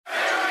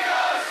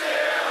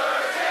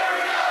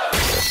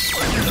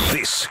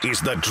This is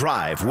The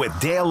Drive with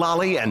Dale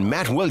Lally and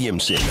Matt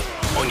Williamson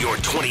on your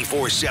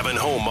 24/7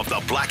 home of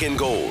the black and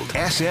gold.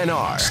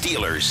 SNR,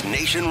 Steelers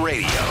Nation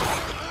Radio.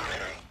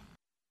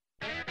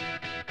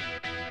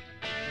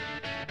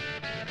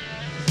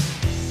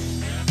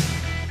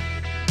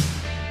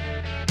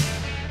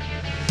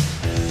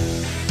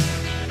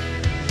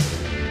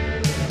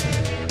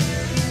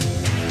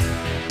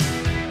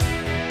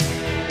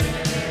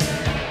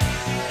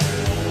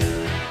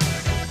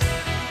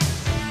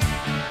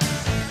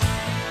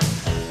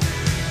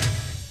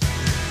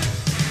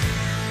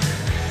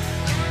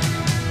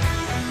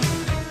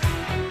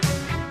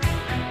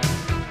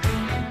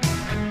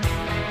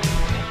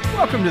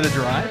 Welcome to The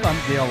Drive.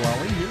 I'm Dale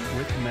Lally here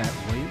with Matt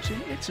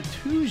Williamson. It's a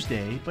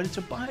Tuesday, but it's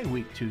a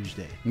bye-week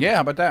Tuesday. Yeah,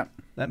 how about that?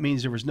 That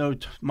means there was no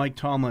Mike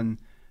Tomlin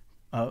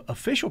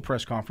official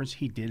press conference.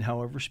 He did,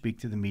 however, speak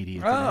to the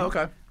media today. Oh,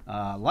 okay.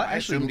 I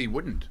assumed he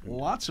wouldn't.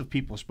 Lots of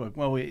people spoke.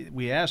 Well,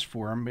 we asked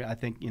for him. I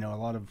think, a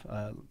lot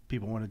of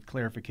people wanted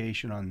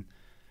clarification on,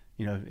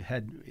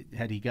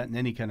 had he gotten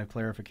any kind of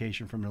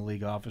clarification from the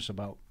league office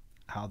about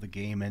how the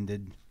game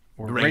ended.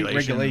 Or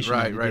regulation.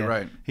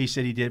 Right. He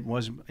said he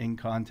was in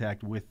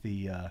contact with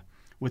the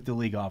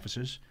league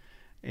offices,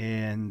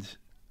 and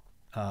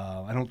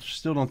I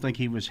still don't think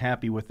he was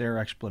happy with their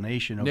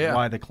explanation of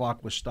why the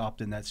clock was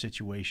stopped in that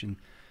situation.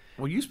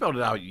 Well, you spelled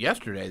it out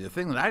yesterday. The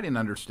thing that I didn't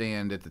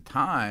understand at the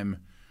time,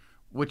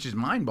 which is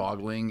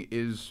mind-boggling,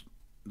 is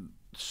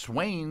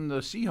Swain,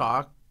 the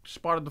Seahawk,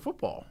 spotted the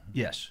football.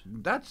 Yes,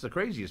 that's the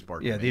craziest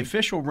part. Yeah, to me. The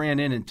official ran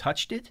in and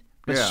touched it,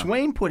 but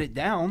Swain put it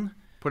down.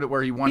 Put it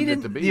where he wanted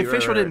it to be. The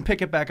official didn't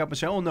pick it back up and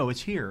say, "Oh no,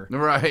 it's here."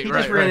 He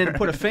just ran in and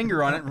put a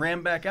finger on it and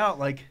ran back out,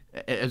 like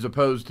as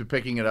opposed to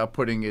picking it up,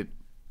 putting it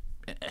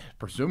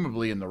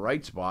presumably in the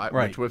right spot,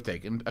 which would have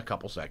taken a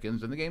couple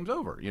seconds, and the game's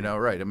over.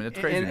 Right? I mean, it's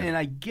crazy. And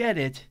I get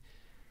it.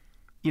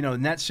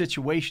 In that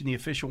situation, the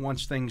official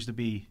wants things to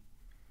be.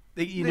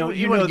 They're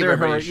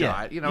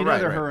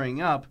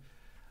hurrying up.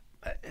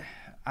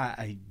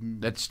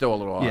 That's still a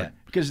little odd. Yeah,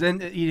 because then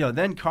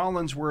then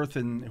Collinsworth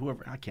and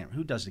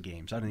who does the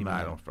games? I don't even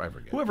know. I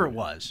forget. Whoever it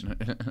was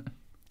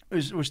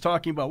was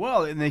talking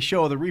about, and they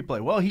show the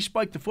replay. Well, he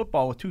spiked the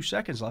football with 2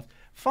 seconds left.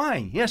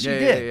 Fine, yes, he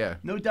did. Yeah.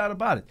 No doubt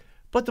about it.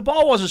 But the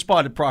ball wasn't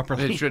spotted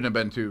properly. It shouldn't have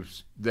been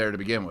there to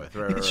begin with.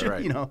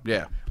 Right.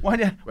 Yeah. Why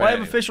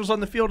have officials on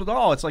the field at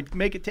all? It's like,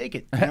 make it, take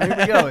it. Here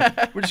we go.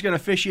 We're just going to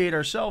officiate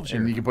ourselves here.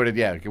 And you can put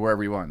it,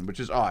 wherever you want,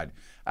 which is odd.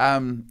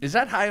 Is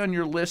that high on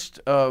your list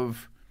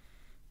of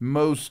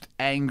most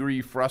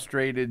angry,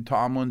 frustrated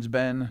Tomlin's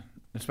been,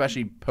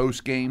 especially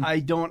post-game?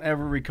 I don't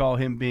ever recall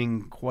him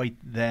being quite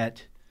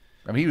that.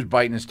 I mean, he was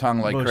biting his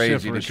tongue like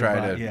crazy to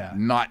try to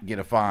not get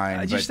a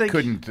fine,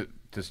 couldn't.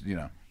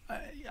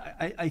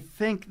 I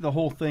think the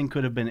whole thing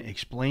could have been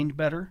explained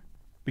better,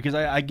 because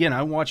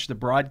I watched the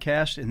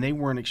broadcast and they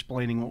weren't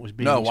explaining what was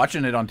being. No,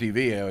 watching it on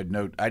TV,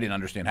 I didn't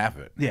understand half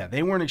of it. Yeah,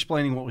 they weren't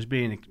explaining what was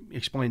being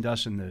explained to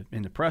us in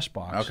the press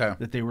box. Okay,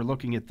 that they were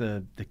looking at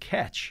the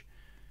catch.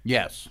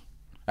 Yes.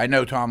 I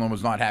know Tomlin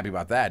was not happy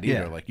about that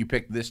either. Yeah. Like, you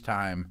picked this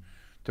time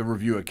to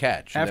review a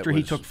catch. After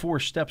he took 4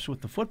 steps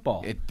with the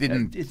football. It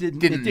didn't need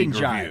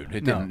jive. Reviewed.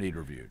 It didn't need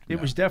reviewed. It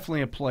was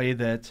definitely a play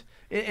that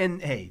 –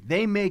 and, hey,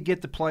 they may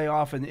get the play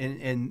off and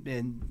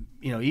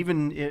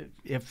even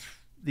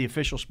if the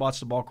official spots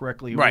the ball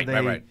correctly. Right.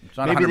 It's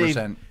not maybe 100%.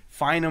 They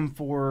fine them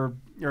or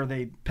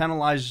they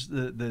penalize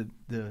the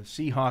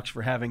Seahawks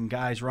for having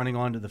guys running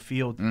onto the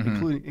field,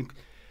 including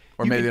 –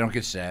 or maybe they don't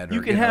get set.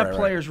 You can have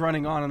players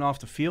running on and off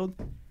the field.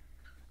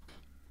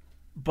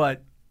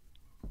 But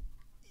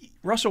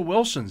Russell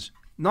Wilson's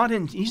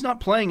he's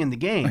not playing in the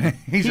game.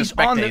 he's a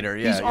spectator.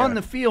 He's on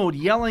the field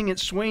yelling at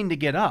Swain to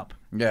get up.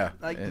 Yeah,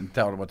 and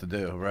tell him what to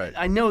do. Right.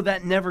 I know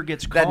that never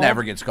gets called. That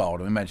never gets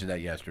called. We mentioned that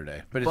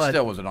yesterday. But it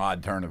still was an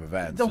odd turn of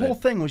events. The whole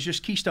thing was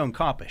just Keystone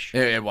Cop-ish.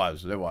 It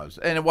was.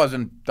 And it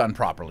wasn't done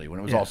properly. When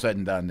it was all said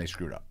and done, they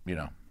screwed up.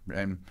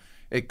 And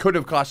it could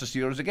have cost the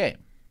Steelers a game.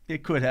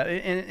 It could have.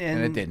 And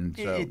it didn't.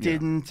 So, it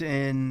didn't.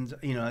 And,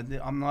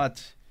 I'm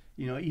not...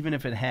 even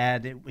if it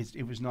had, it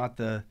was not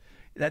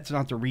that's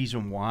not the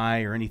reason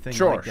why or anything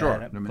like that.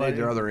 Sure. I mean,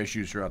 there are other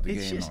issues throughout the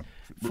game. Just,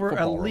 for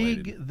a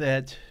league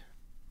that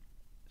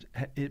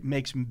it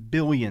makes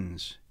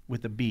billions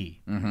with a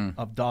B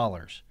of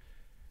dollars,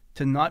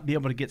 to not be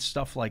able to get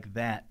stuff like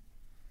that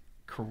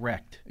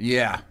correct.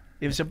 Yeah.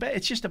 It's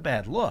just a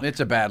bad look. It's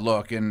a bad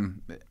look.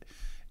 And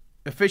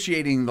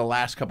officiating the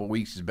last couple of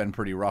weeks has been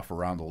pretty rough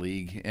around the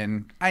league.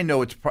 And I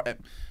know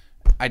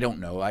I don't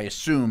know. I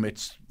assume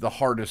it's the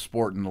hardest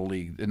sport in the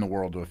league in the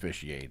world to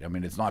officiate. I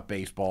mean, it's not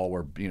baseball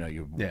where you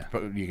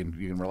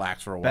can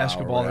relax for a while.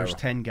 Basketball, there's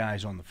 10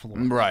 guys on the floor.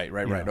 Right.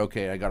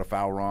 Okay, I got a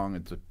foul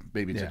wrong.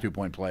 Maybe it's a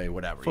 2-point play,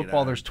 whatever.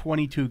 Football, there's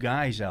 22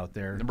 guys out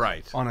there,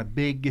 on a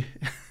big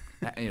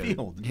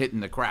field, hitting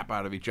the crap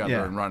out of each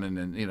other and running,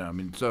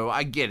 and so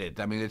I get it.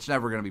 I mean, it's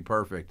never going to be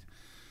perfect.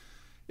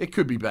 It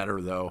could be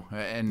better though,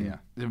 and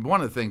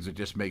one of the things that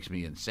just makes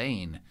me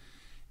insane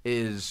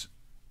is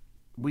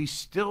we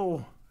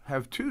still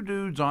have two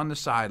dudes on the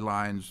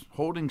sidelines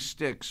holding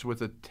sticks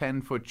with a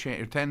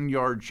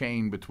 10-yard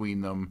chain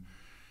between them,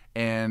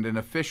 and an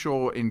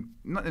official and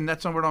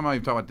that's not. I'm not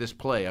even talking about this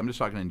play. I'm just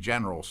talking in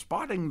general,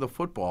 spotting the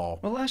football.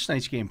 Well, last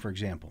night's game, for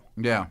example.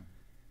 Yeah.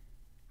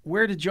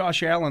 Where did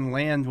Josh Allen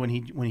land when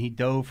he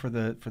dove for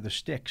the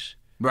sticks?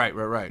 Right.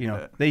 You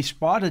know, they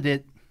spotted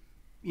it,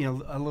 you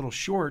know, a little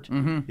short.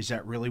 Is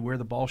that really where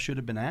the ball should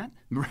have been at?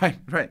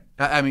 Right.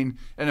 I mean,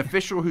 an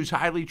official who's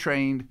highly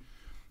trained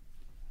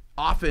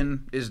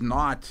often is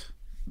not,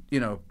 you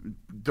know,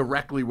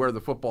 directly where the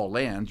football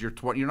lands. You're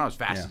not as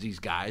fast as these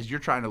guys. You're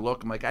trying to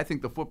look. I'm like, I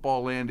think the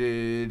football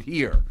landed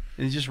here.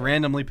 And you just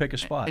randomly pick a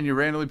spot. And you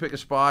randomly pick a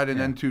spot, and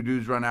then two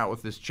dudes run out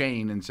with this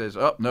chain and says,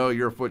 "Oh no,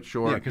 you're a foot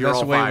short." Yeah, because that's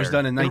the way it was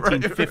done in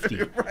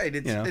 1950. Right.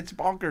 It's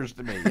bonkers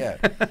to me. Yeah.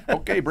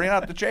 Okay, bring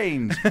out the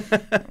chains.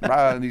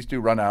 And these two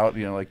run out,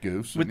 you know, like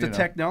goofs. With the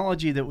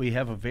technology that we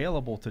have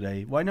available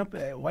today,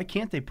 why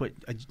can't they put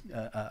a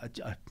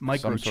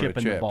microchip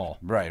in the ball?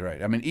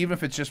 Right. I mean, even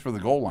if it's just for the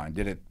goal line,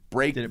 did it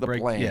break the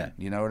plane? Yeah.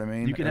 You know what I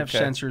mean? You can have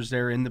sensors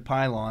there in the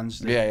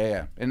pylons.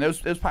 Yeah. And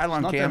those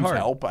pylon cams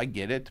help. I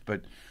get it,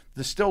 but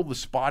the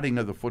spotting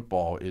of the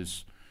football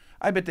is,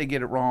 I bet they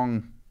get it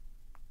wrong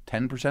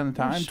 10% of the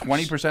time,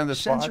 20% of the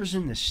spots. Sensors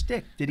in the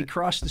stick. Did he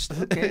cross the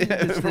stick?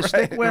 The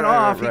stick went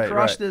off.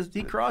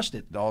 He crossed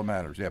it. It all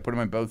matters. Yeah, put them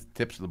in both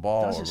tips of the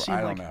ball.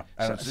 I don't know.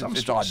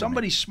 It's odd.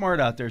 Somebody smart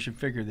out there should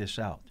figure this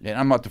out. And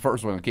I'm not the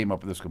first one that came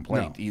up with this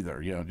complaint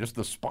either. You know, just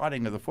the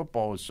spotting of the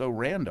football is so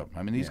random.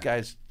 I mean, these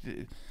guys.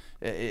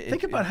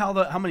 Think about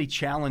how many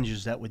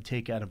challenges that would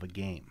take out of a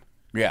game.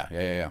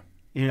 Yeah.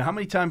 You know, how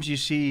many times you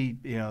see,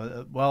 you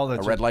know,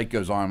 a red light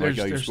goes on, like,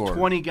 you scored. There's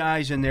 20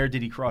 guys in there.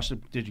 Did he cross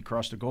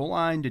the goal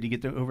line? Did he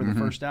get over the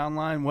first down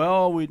line?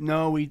 Well, we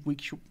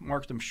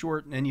marked him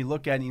short, and then you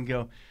look at it and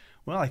go,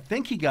 well, I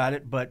think he got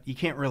it, but you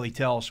can't really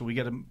tell, so we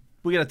got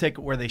to take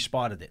it where they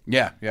spotted it.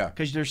 Yeah.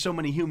 Because there's so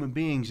many human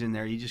beings in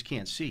there, you just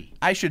can't see.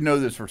 I should know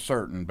this for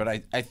certain, but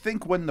I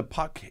think when the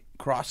puck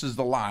crosses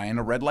the line,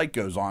 a red light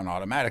goes on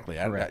automatically.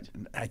 Correct.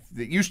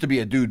 It used to be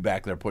a dude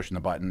back there pushing the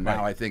button.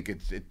 Now I think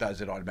it does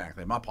it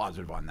automatically. I'm not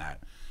positive on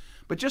that.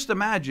 But just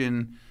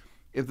imagine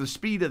if the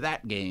speed of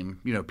that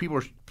game, you know,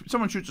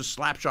 someone shoots a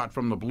slap shot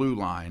from the blue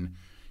line.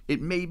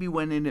 It maybe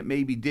went in, it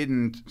maybe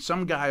didn't.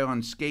 Some guy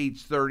on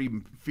skates 30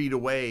 feet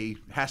away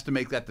has to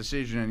make that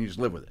decision, and you just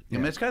live with it. I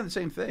mean, it's kind of the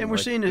same thing. And we're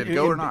seeing it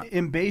go or not.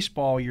 In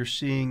baseball. You're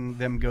seeing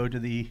them go to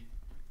the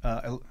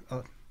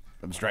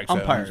strike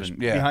umpires zones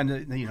behind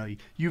the. You know,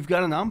 you've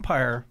got an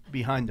umpire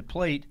behind the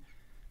plate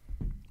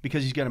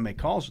because he's got to make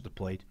calls at the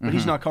plate, but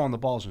he's not calling the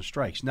balls and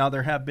strikes. Now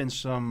there have been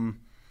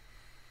some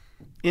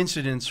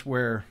incidents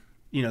where,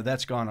 you know,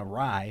 that's gone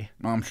awry.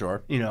 I'm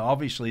sure. You know,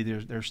 obviously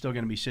there's still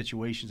going to be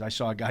situations. I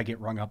saw a guy get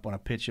rung up on a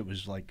pitch. It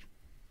was like,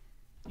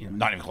 you know,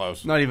 not even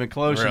close. Not even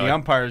close. Really? And the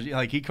umpires,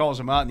 like, he calls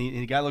him out, and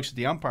the guy looks at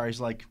the umpire.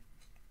 He's like,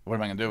 "What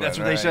am I going to do?" That's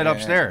what they said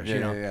upstairs. Yeah,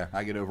 you know? yeah.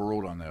 I get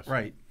overruled on this.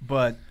 Right,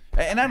 but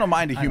and I don't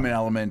mind the human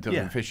element of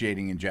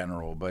officiating in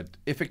general, but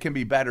if it can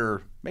be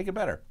better, make it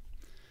better.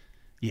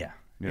 Yeah.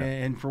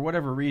 And for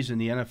whatever reason,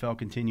 the NFL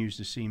continues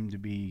to seem to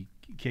be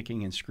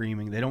kicking and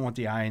screaming. They don't want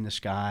the eye in the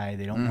sky.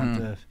 They don't want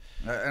the.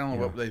 I don't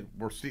know what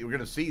we're going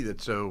to see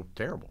that's so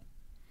terrible.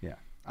 Yeah.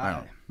 I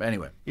don't know. But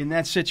anyway, in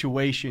that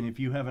situation, if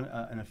you have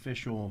an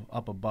official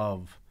up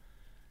above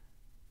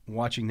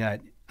watching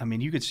that, I mean,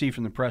 you could see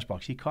from the press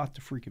box, he caught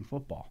the freaking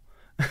football.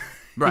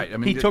 Right. I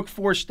mean, he took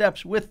 4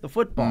 steps with the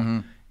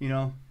football. You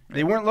know,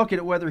 they weren't looking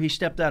at whether he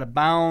stepped out of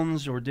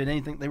bounds or did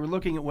anything. They were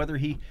looking at whether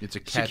he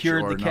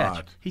secured the catch.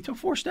 Not. He took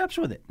 4 steps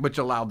with it, which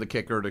allowed the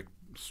kicker to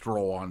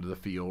stroll onto the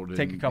field and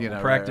take a couple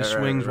practice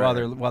swings while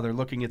they're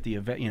looking at the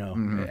event. You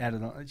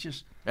know, it's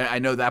just. I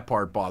know that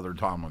part bothered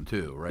Tomlin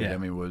too, right? Yeah. I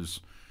mean,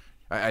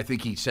 I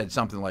think he said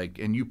something like,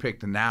 "And you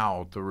picked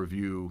now to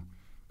review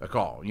a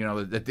call, you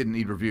know, that didn't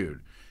need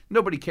reviewed."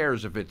 Nobody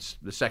cares if it's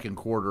the second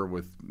quarter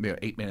with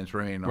 8 minutes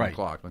remaining on the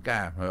clock. Like,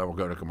 we'll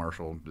go to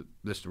commercial.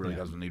 This really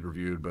doesn't need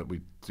reviewed, but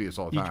we see this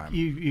all the time.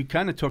 You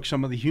kind of took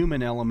some of the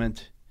human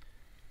element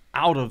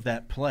out of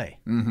that play.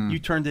 You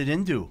turned it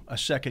into a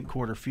second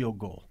quarter field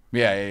goal.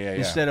 Yeah.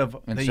 Instead of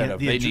the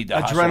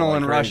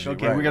adrenaline rush.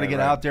 Okay, we got to get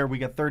out there. We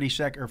got 30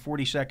 seconds or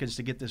 40 seconds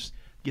to get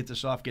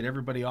this off, get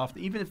everybody off.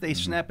 Even if they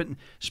snap it and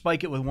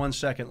spike it with 1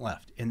 second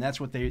left, and that's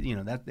what they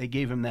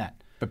gave him that.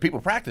 But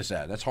people practice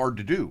that. That's hard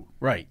to do.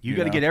 Right. You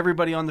got to get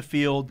everybody on the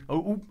field.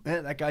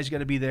 That guy's got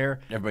to be there.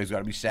 Everybody's got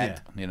to be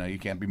set. Yeah. You know, you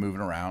can't be moving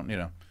around. You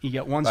know, you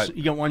get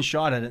one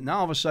shot at it. Now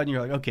all of a sudden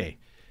you're like, okay,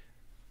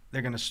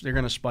 they're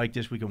gonna spike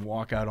this. We can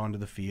walk out onto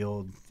the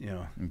field. You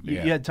know, you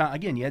had time.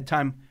 Again, you had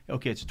time.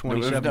 Okay, it's a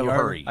 27 no yard.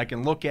 Hurry. I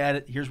can look at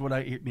it. Here's what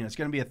it's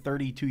going to be a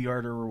 32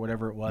 yarder or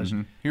whatever it was.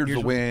 Here's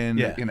the wind.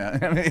 Yeah. You know,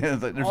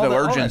 there's no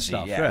urgency.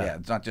 Yeah.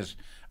 It's not just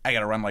I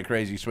got to run like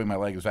crazy, swing my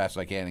leg as fast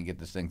as I can, and get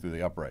this thing through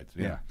the uprights.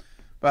 Yeah.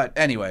 But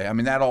anyway, I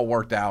mean, that all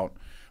worked out.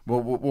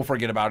 We'll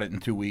forget about it in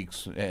 2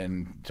 weeks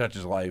and such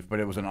is life. But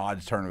it was an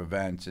odd turn of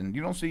events, and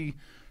you don't see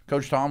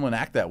Coach Tomlin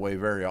act that way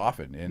very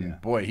often. And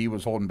boy, he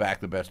was holding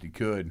back the best he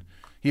could.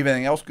 You have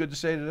anything else good to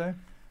say today?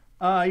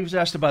 He was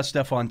asked about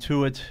Stephon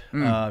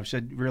Tuitt.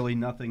 Said really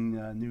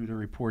nothing new to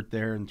report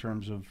there in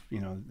terms of,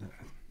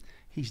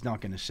 he's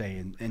not going to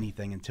say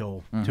anything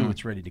until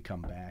Tuitt's ready to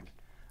come back.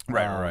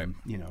 Right.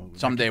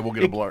 Someday we'll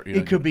get a blur.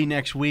 It could be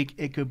next week.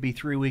 It could be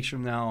 3 weeks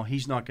from now.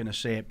 He's not going to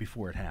say it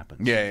before it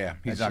happens. Yeah.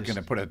 He's not going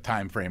to put a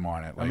time frame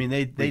on it. I mean,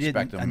 they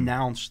didn't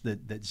announce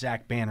that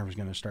Zach Banner was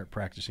going to start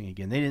practicing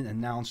again. They didn't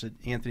announce that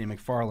Anthony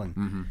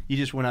McFarland. You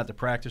just went out to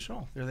practice.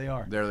 Oh, there they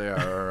are. There they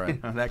are. All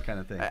right. That kind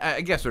of thing. I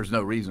guess there's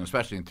no reason,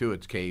 especially in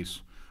Tuitt's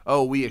case.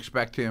 Oh, we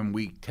expect him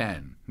week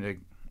 10.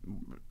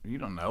 You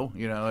don't know.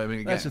 I mean,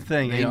 again, that's the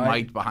thing. They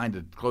might behind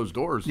the closed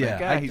doors. He's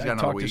got I another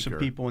talked week. To some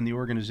people in the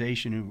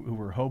organization who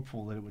were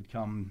hopeful that it would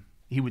come.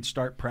 He would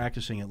start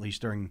practicing at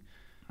least during,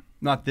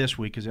 not this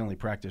week because they only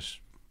practice.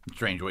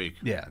 Strange week.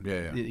 Yeah.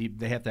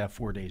 They have to have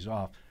 4 days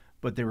off,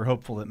 but they were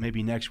hopeful that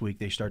maybe next week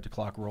they start the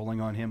clock rolling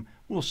on him.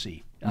 We'll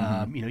see.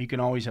 You can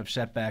always have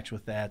setbacks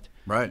with that.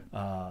 Right.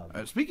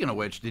 Speaking of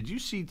which, did you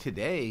see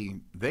today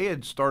they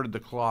had started the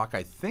clock?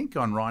 I think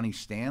on Ronnie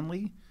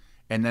Stanley.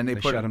 And then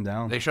they shut him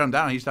down. They shut him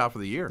down. He's out for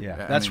the year.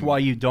 Yeah, that's why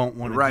you don't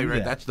want to do that.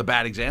 Right. That's the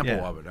bad example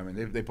of it. I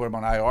mean, they put him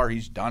on IR.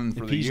 He's done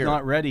for the year. If he's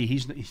not ready,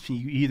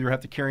 you either have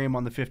to carry him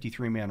on the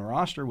 53-man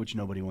roster, which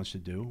nobody wants to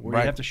do, or you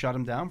have to shut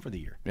him down for the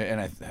year. Yeah,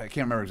 and I can't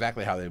remember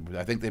exactly how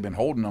I think they've been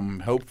holding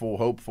him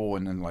hopeful,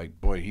 and then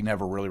boy, he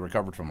never really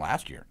recovered from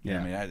last year.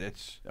 Yeah. I mean,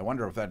 I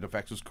wonder if that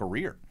affects his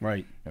career.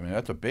 Right. I mean,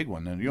 that's a big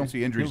one. And you don't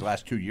see injuries the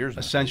last 2 years.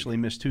 Essentially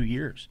missed 2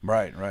 years.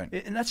 Right.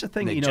 And that's the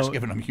thing. They've just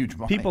given him huge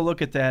money. People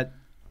look at that.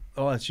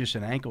 Oh, it's just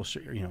an ankle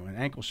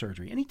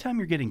surgery. Anytime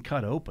you're getting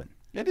cut open,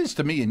 it is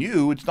to me and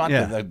you. It's not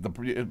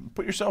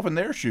put yourself in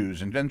their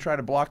shoes and then try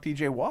to block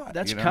T.J. Watt.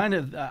 That's kind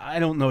of I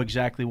don't know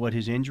exactly what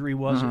his injury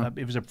was.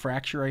 It was a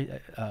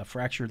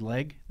fractured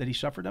leg that he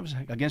suffered. That was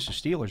against the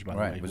Steelers, by the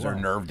way. Was there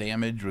nerve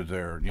damage? Was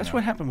there? That's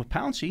what happened with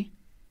Pouncey.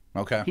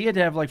 Okay. He had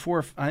to have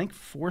four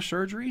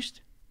surgeries.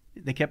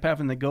 They kept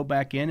having to go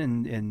back in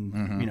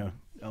and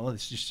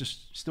it's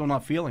just still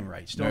not feeling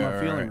right.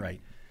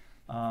 Right.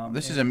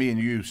 This isn't me and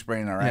you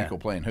spraining our ankle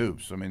playing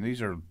hoops. I mean,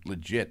 these are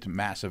legit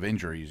massive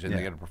injuries, and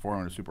they got to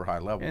perform at a super high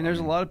level. And there's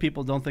a lot of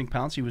people don't think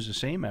Pouncey was the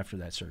same after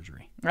that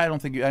surgery. I don't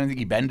think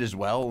he bent as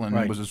well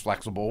and was as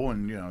flexible,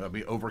 and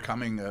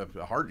overcoming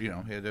a hard. He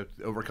had to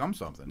overcome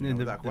something. And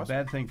the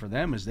bad thing for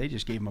them is they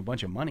just gave him a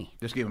bunch of money.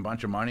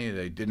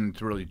 They didn't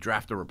really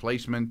draft a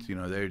replacement.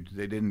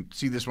 They didn't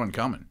see this one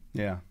coming.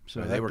 Yeah,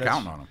 so they were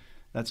counting on him.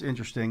 That's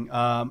interesting.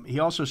 He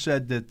also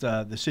said that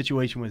the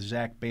situation with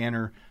Zach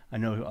Banner, I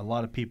know a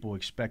lot of people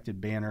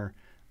expected Banner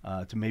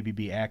to maybe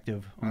be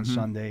active on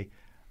Sunday.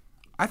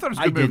 I thought it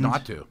was a good move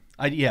not to.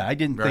 I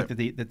didn't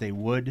think that they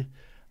would,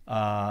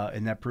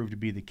 and that proved to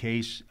be the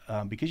case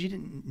because you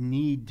didn't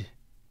need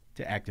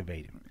to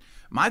activate him.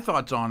 My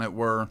thoughts on it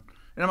were,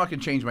 and I'm not going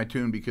to change my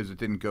tune because it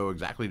didn't go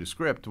exactly to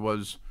script,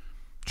 was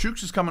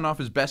Chooks is coming off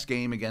his best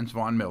game against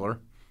Von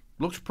Miller.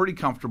 Looks pretty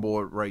comfortable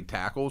at right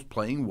tackles,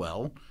 playing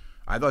well.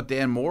 I thought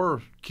Dan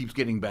Moore keeps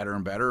getting better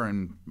and better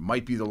and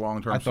might be the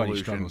long-term solution. I thought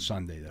he struggled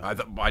Sunday, though.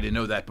 I didn't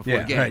know that before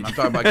the game. Right. I'm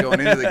talking about going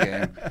into the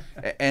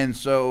game. And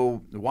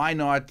so why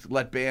not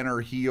let Banner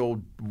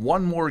heal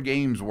one more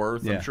game's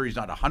worth? I'm sure he's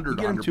not 100%.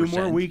 Give him 2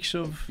 more weeks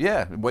of...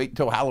 Yeah, wait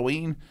until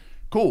Halloween.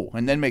 Cool,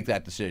 and then make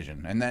that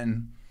decision. And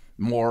then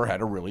Moore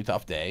had a really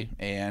tough day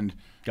and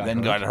got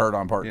hurt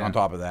on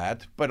top of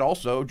that. But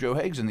also Joe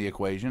Haig's in the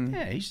equation.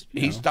 Yeah,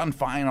 he's done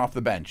fine off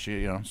the bench.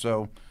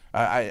 So...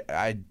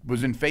 I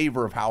was in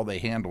favor of how they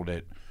handled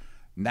it.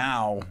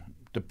 Now,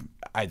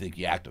 I think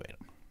you activate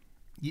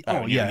him.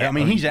 I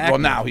mean, he's active. Well,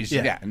 now he's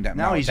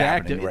now he's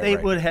active. Right, they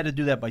would have had to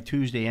do that by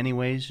Tuesday,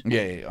 anyways.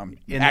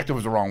 Active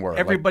was the wrong word.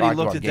 Everybody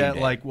looked at that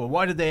like, well,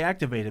 why did they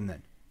activate him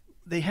then?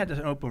 They had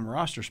an open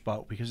roster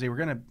spot because they were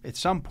going to, at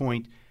some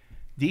point,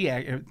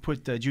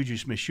 put Juju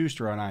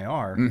Smith-Schuster on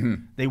IR.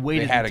 They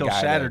waited until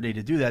Saturday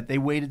to do that. They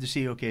waited to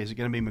see, okay, is it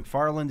going to be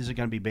McFarland? Is it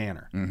going to be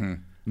Banner?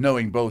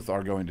 Knowing both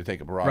are going to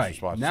take up a roster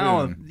spot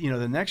now, soon.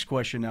 the next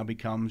question now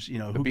becomes,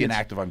 who being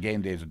active on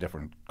game day is a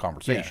different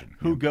conversation.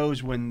 Who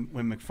goes when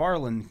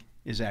McFarland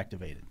is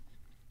activated?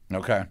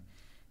 Okay.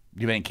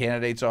 Do you have any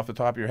candidates off the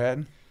top of your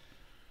head?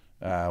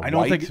 I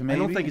don't think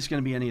it's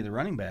going to be any of the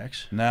running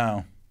backs.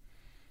 No.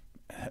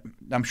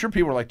 I'm sure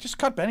people are like, just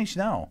cut Benny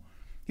Snell.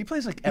 He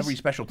plays every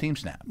special team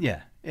snap.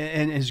 Yeah,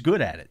 and is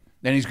good at it.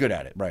 And he's good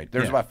at it, right?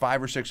 There's about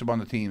 5 or 6 of them on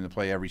the team that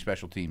play every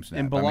special team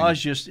snap. And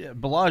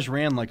Balaj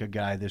ran like a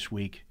guy this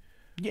week.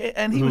 Yeah,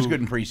 and he was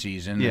good in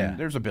preseason. Yeah,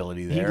 there's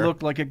ability there. He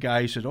looked like a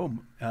guy who said, "Oh,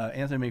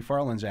 Anthony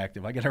McFarland's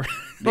active. I got to."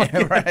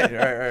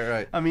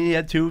 Right. I mean, he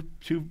had two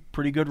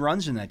pretty good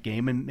runs in that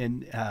game,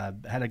 and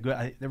had a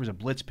good. There was a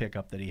blitz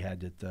pickup that he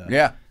had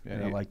that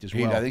I liked as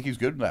well. I think he's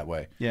good that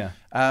way. Yeah.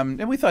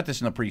 And we thought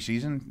this in the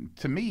preseason.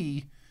 To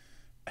me,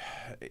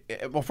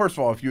 well, first of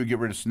all, if you would get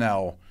rid of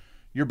Snell,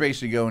 you're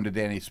basically going to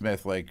Danny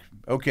Smith like,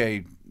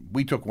 okay,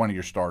 we took one of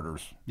your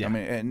starters. Yeah. I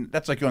mean, and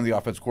that's like going to the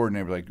offense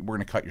coordinator like, we're going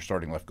to cut your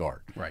starting left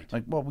guard. Right.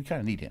 Like, well, we kind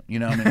of need him.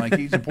 I mean, like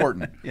he's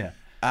important. Yeah.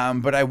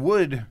 But I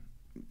would,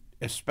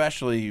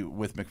 especially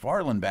with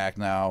McFarland back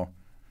now,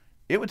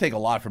 it would take a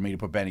lot for me to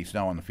put Benny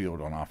Snell on the field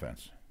on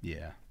offense.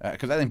 Yeah.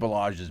 Because I think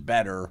Balaj is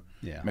better.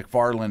 Yeah.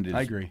 McFarland is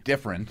I agree.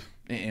 different.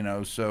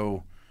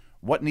 So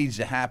what needs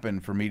to happen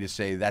for me to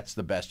say that's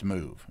the best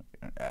move?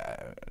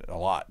 A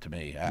lot to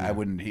me. I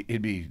wouldn't.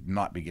 He'd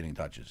not be getting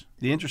touches.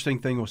 The interesting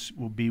thing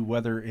will be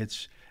whether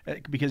it's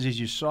because, as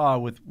you saw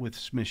with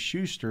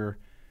Smith-Schuster,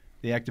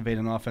 they activate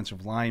an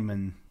offensive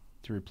lineman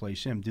to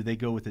replace him. Do they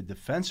go with a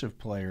defensive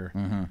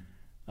player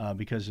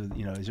because of,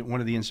 is it one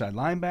of the inside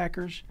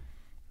linebackers?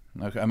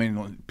 Okay. I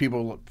mean,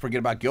 people forget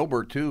about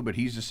Gilbert too, but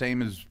he's the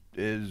same as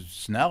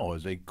Snell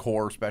as a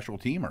core special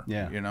teamer.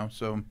 Yeah.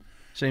 So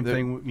same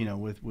thing.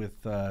 With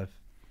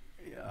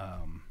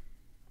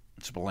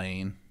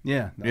Spillane.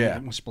 Yeah.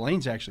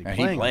 Spillane's actually and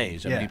playing. He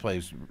plays. I mean, Yeah. he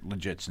plays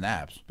legit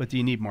snaps. But do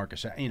you need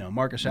Marcus?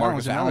 Marcus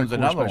Marcus Allen's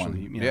another special,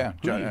 one. Yeah.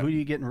 Who are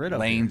you getting rid of?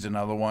 Lane's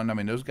another one. I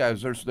mean, those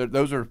guys.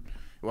 Those are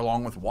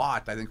along with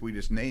Watt. I think we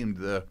just named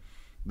the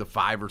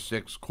 5 or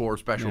 6 core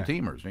special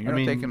teamers. And you're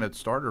not taking a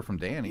starter from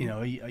Danny.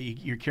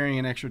 You're carrying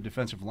an extra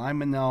defensive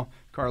lineman now.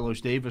 Carlos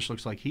Davis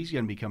looks like he's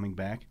going to be coming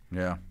back.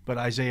 Yeah. But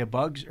Isaiah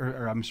Buggs,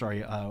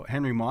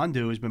 Henry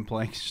Mondu has been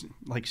playing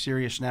like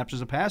serious snaps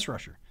as a pass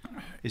rusher.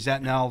 Is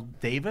that now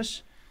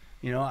Davis?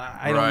 I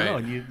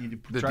don't know.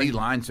 The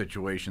D-line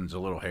situation's a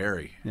little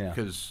hairy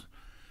because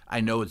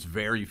I know it's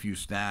very few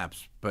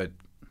snaps, but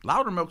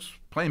Loudermilk's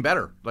playing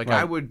better. Like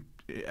I would,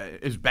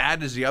 as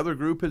bad as the other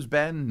group has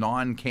been,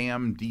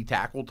 non-cam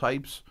D-tackle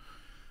types,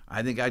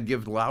 I think I'd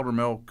give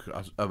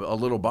Loudermilk a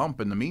little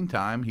bump. In the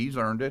meantime, he's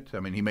earned it. I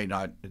mean, he may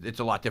not. It's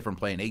a lot different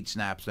playing 8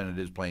 snaps than it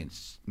is playing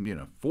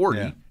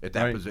 40 at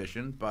that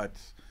position, but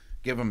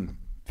give him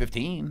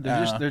 15.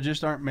 There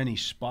just aren't many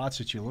spots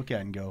that you look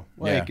at and go,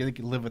 well, they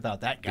can live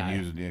without that guy.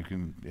 He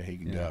can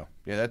go.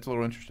 Yeah, that's a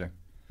little interesting.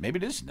 Maybe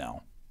it is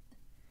Snell.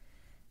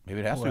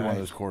 Maybe it has to be one of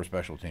those core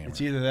special teamers. It's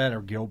either that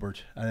or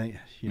Gilbert. I think.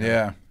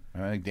 Yeah,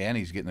 I think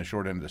Danny's getting the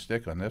short end of the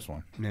stick on this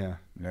one. Yeah.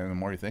 The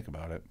more you think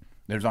about it,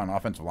 there's an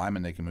offensive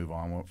lineman they can move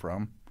on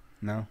from.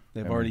 No,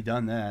 they've already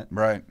done that.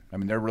 Right. I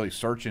mean, they're really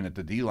searching at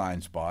the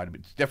D-line spot.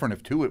 It's different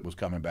if Tuitt was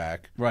coming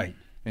back. Right.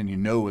 And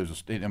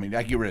I mean,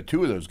 I get rid of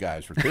 2 of those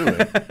guys for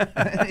Tuitt.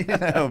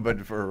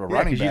 But for a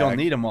running back, you don't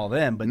need them all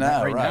then. But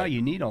now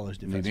you need all those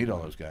defensive. You need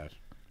all those guys.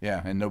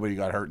 Yeah, and nobody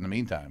got hurt in the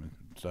meantime.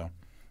 So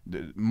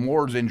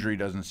Moore's injury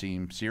doesn't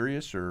seem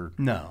serious, or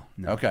no.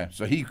 Okay,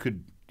 so he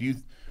could.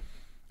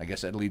 I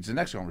guess that leads to the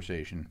next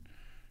conversation.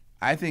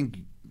 I think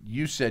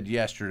you said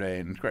yesterday,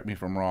 and correct me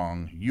if I'm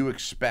wrong, you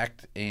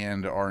expect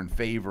and are in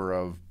favor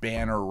of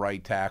Banner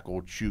right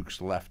tackle,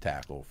 Chooks left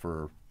tackle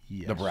for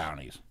the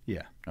Brownies.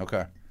 Yeah.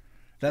 Okay.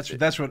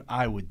 That's what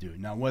I would do.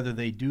 Now, whether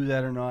they do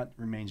that or not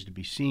remains to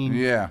be seen.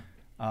 Yeah.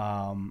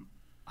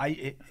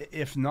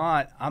 If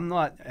not, I'm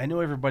not. I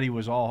know everybody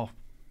was all,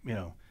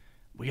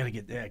 we got to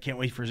get there. I can't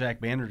wait for Zach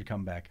Banner to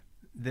come back.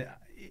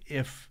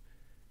 If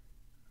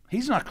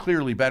he's not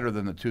clearly better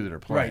than the 2 that are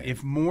playing, right?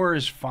 If Moore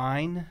is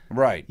fine,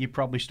 right, you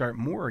probably start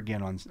Moore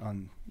again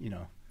on.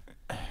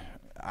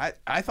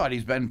 I thought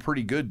he's been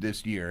pretty good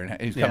this year,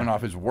 and he's coming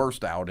off his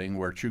worst outing,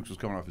 where Chooks was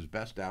coming off his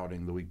best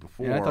outing the week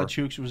before. Yeah, I thought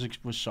Chooks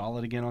was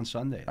solid again on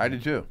Sunday. I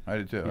did too. Yeah.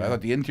 I thought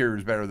the interior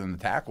was better than the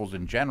tackles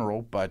in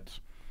general, but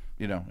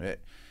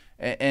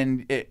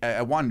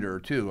I wonder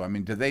too. I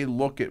mean, do they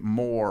look at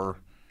Moore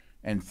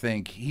and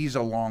think he's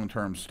a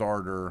long-term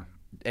starter?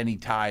 Any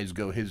ties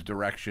go his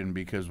direction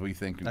because we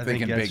thinking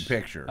big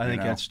picture. I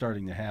think that's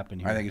starting to happen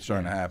here. I think it's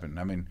starting to happen.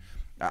 I mean,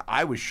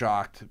 I was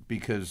shocked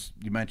because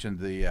you mentioned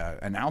the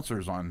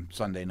announcers on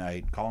Sunday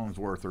night,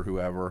 Collinsworth or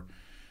whoever,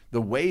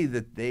 the way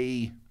that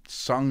they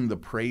sung the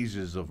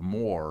praises of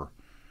Moore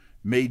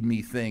made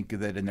me think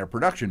that in their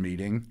production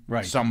meeting,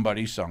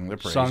 somebody sung the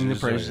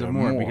praises of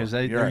Moore because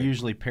they're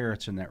usually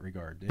parrots in that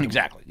regard.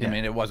 Exactly. Yeah. I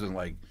mean, it wasn't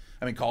like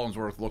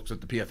Collinsworth looks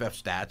at the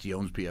PFF stats. He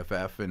owns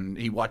PFF, and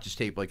he watches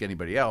tape like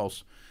anybody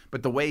else.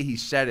 But the way he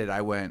said it,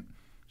 I went,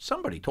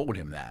 somebody told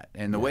him that.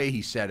 And the way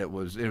he said it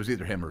was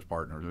either him or his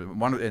partner.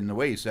 And the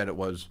way he said it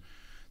was,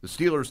 the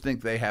Steelers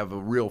think they have a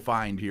real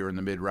find here in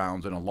the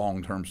mid-rounds and a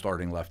long-term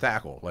starting left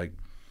tackle. Like,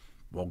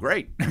 well,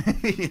 great.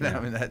 I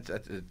mean,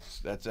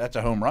 that's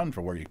a home run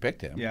for where you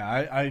picked him. Yeah,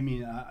 I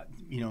mean,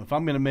 if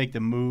I'm going to make the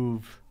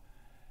move,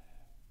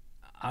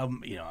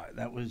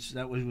 that was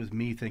with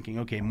me thinking,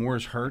 okay,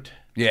 Moore's hurt.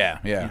 Yeah.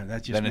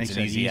 That just then makes it's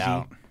an it easy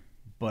out.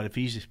 But if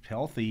he's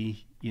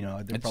healthy,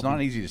 it's not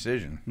an easy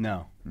decision.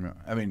 No.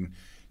 I mean,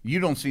 you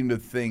don't seem to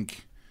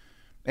think,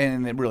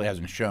 and it really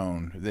hasn't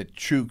shown, that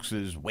Chooks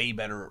is way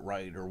better at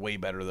right or way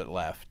better at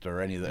left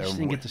or any of that. I just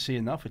didn't get to see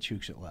enough of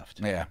Chooks at left.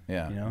 Yeah.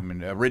 I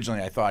mean,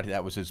 originally I thought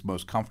that was his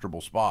most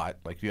comfortable spot.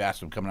 Like, you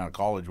asked him coming out of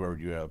college, where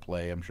would you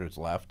play? I'm sure it's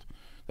left.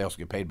 They also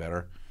get paid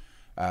better.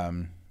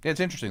 It's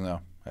interesting,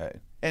 though.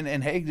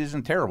 And Haig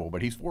isn't terrible,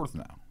 but he's 4th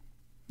now.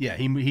 Yeah,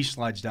 he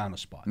slides down a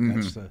spot.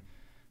 Mm-hmm.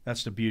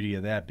 That's the beauty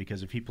of that,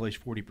 because if he plays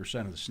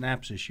 40% of the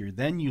snaps this year,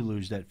 then you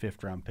lose that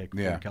 5th-round pick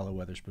for Keller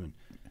Weatherspoon.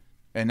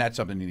 And that's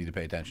something you need to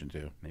pay attention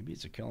to. Maybe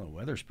it's a Keller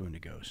Weatherspoon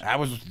that goes.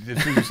 As soon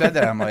as you said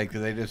that, I'm like,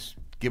 did they just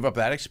give up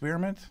that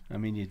experiment? I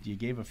mean, you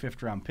gave a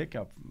 5th-round pick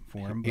up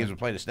for him. He hasn't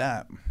played a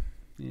snap.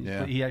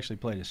 Yeah. He actually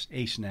played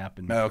a snap,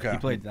 and Oh, okay. he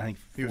played. I think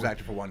He was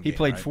active for one He game,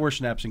 played right? 4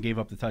 snaps and gave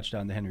up the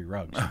touchdown to Henry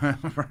Ruggs.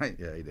 Right,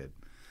 yeah, he did.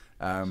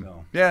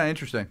 So. Yeah,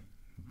 interesting.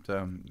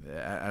 So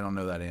I don't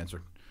know that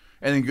answer.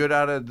 Anything good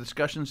out of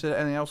discussions today?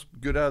 Anything else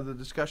good out of the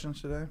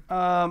discussions today?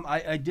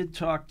 I did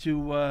talk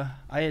to.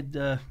 I had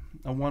a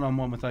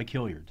one-on-one with Ike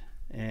Hilliard,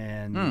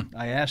 and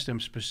I asked him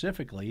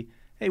specifically,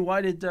 "Hey,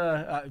 why did?"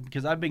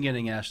 Because I've been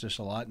getting asked this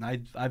a lot,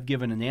 and I've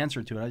given an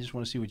answer to it. I just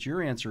want to see what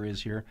your answer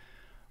is here.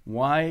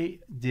 Why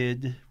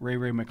did Ray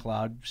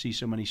McLeod see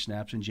so many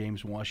snaps and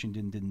James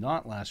Washington did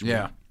not last week?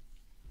 Yeah.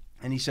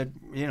 And he said,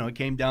 it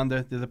came down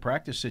to the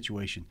practice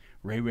situation.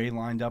 Ray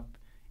lined up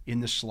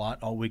in the slot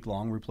all week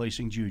long,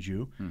 replacing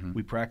Juju. Mm-hmm.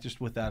 We practiced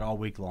with that all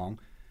week long.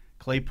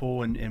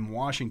 Claypool and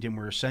Washington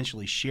were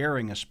essentially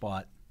sharing a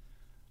spot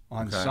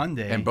on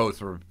Sunday. And both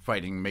were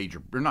fighting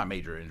not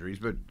major injuries,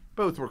 but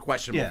both were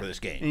questionable for this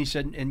game. And he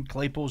said, and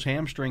Claypool's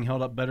hamstring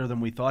held up better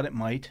than we thought it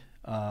might.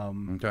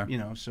 Okay.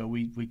 So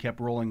we kept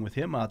rolling with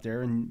him out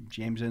there, and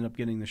James ended up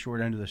getting the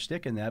short end of the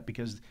stick in that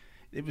because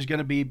it was going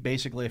to be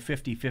basically a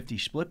 50-50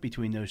 split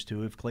between those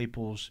two if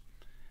Claypool's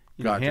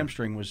Gotcha.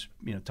 hamstring was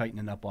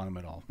tightening up on him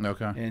at all.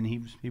 Okay. And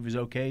he was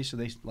okay, so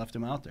they left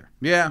him out there.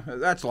 Yeah,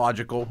 that's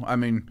logical. I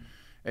mean,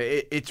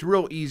 it's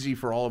real easy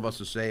for all of us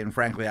to say, and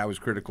frankly, I was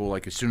critical.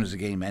 Like as soon as the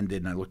game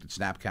ended, and I looked at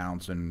snap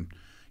counts, and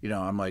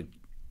I'm like,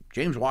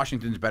 James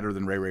Washington's better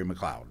than Ray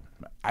McLeod.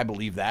 I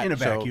believe that In a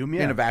vacuum,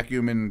 yeah. In a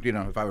vacuum, and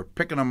if I were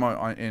picking him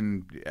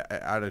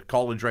out of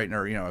college right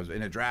now, I was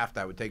in a draft,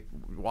 I would take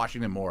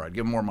Washington more. I'd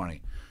give him more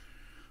money.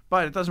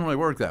 But it doesn't really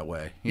work that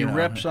way. You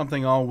rep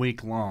something all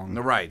week long.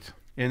 Right.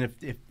 And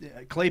if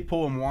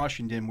Claypool and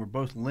Washington were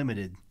both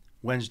limited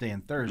Wednesday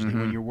and Thursday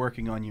when you're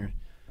working on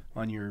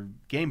your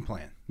game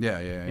plan.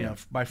 Yeah.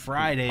 By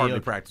Friday, hardly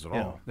practice at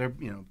all. They're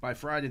by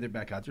Friday they're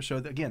back out there. So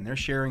again, they're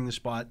sharing the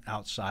spot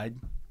outside,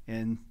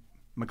 and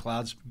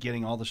McLeod's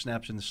getting all the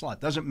snaps in the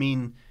slot. Doesn't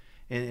mean,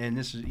 and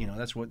this is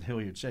that's what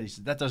Hilliard said. He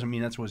said that doesn't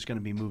mean that's what it's going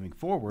to be moving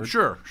forward.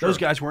 Sure. Those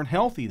guys weren't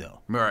healthy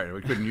though. Right.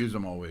 We couldn't use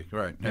them all week.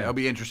 Right. Yeah. It'll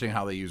be interesting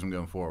how they use them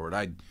going forward.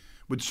 I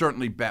would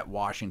certainly bet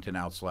Washington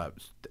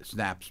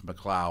snaps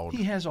McLeod.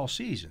 He has all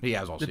season.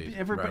 Season.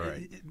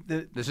 Everybody.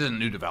 Right. This isn't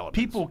new development.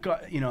 People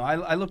got.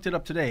 I looked it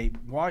up today.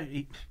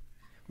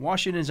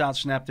 Washington's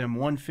outsnapped them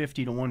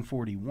 150 to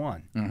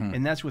 141,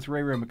 and that's with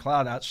Ray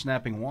McLeod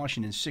outsnapping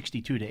Washington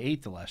 62 to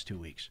 8 the last 2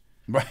 weeks.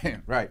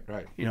 Right.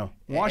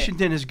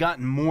 Washington has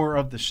gotten more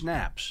of the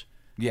snaps.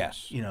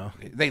 Yes.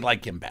 They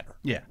like him better.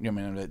 Yeah.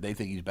 They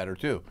think he's better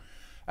too.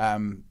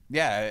 And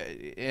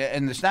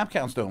the snap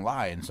counts don't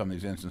lie in some of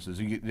these instances.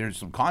 There's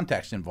some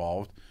context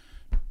involved.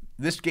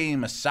 This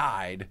game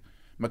aside,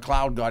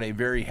 McLeod got a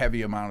very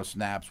heavy amount of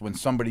snaps when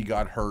somebody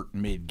got hurt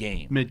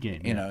mid-game.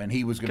 And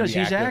he was going to be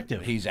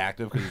active. He's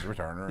active because he's a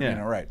returner. Yeah.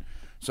 Right.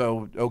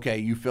 So, okay,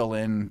 you fill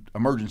in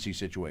emergency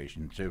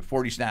situation. So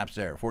 40 snaps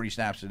there, 40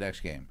 snaps the next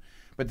game.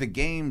 But the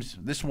games,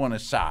 this one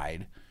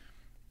aside,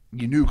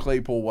 you knew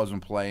Claypool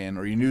wasn't playing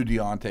or you knew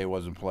Deontay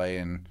wasn't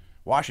playing.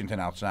 Washington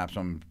outsnaps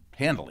them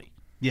handily.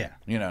 Yeah.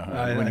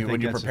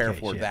 When you prepare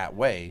for it that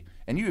way.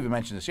 And you even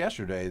mentioned this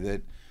yesterday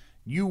that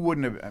you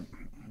wouldn't have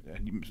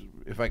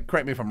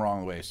correct me if I'm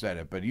wrong the way I said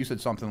it, but you said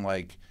something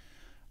like,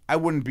 I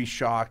wouldn't be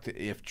shocked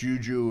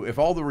if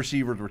all the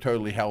receivers were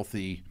totally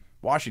healthy,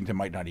 Washington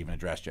might not even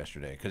address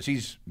yesterday because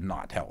he's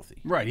not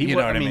healthy. Right. You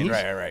know what I mean?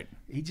 Right.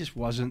 He just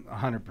wasn't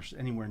 100%,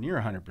 anywhere near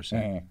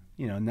 100%.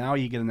 Now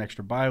you get an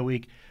extra bye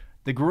week.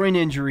 The groin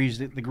injuries,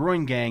 the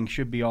groin gang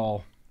should be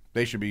all.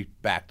 They should be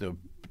back to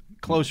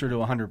closer to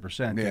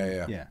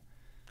 100%. Yeah.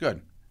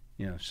 Good.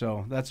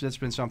 So that's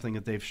been something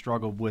that they've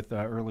struggled with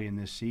early in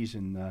this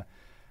season.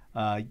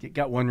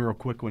 Got one real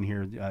quick one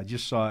here.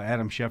 Just saw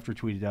Adam Schefter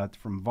tweeted out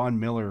from Von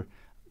Miller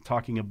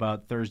talking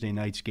about Thursday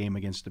night's game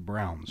against the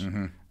Browns.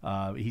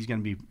 He's going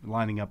to be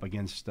lining up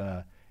against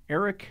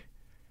Eric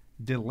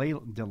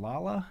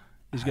Delala.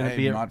 Is going to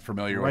be not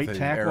familiar right with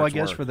tackle, Eric's I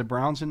guess, work. for the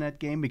Browns in that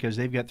game because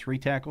they've got 3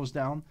 tackles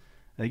down.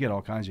 They get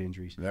all kinds of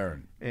injuries.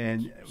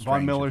 And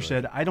Von Miller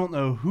said, I don't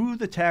know who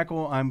the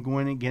tackle I'm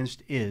going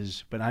against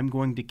is, but I'm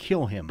going to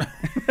kill him.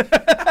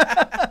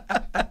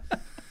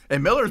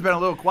 And Miller's been a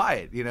little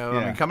quiet. I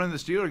Yeah. mean, coming in the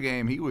Steeler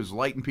game, he was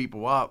lighting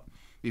people up.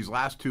 These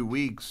last 2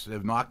 weeks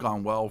have not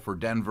gone well for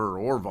Denver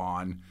or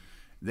Vaughn.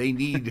 They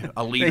need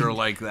a leader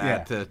like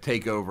that to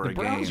take over a game.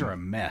 The Browns are a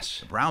mess.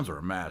 The Browns are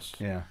a mess.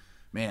 Yeah.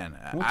 Man,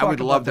 We'll I would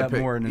talk love about to that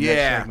pick more in the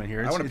next segment here.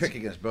 I want to It's- pick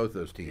against both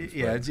those teams.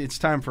 Yeah, it's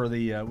time for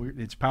the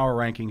it's Power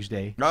Rankings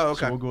Day. Oh,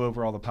 okay. So we'll go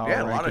over all the Power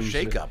Rankings. a lot of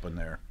shake-up in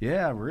there.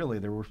 Yeah, really,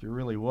 there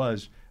really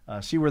was.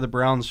 See where the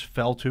Browns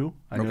fell to.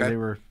 I know they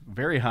were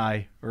very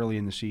high early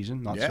in the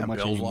season, not so much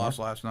Bills anymore. lost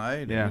last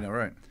night. Yeah.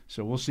 Right.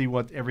 So we'll see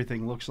what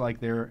everything looks like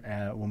there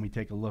when we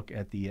take a look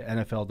at the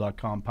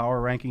NFL.com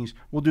Power Rankings.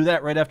 We'll do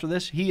that right after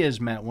this. He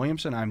is Matt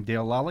Williamson. I'm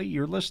Dale Lally.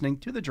 You're listening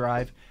to The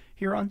Drive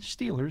here on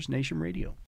Steelers Nation Radio.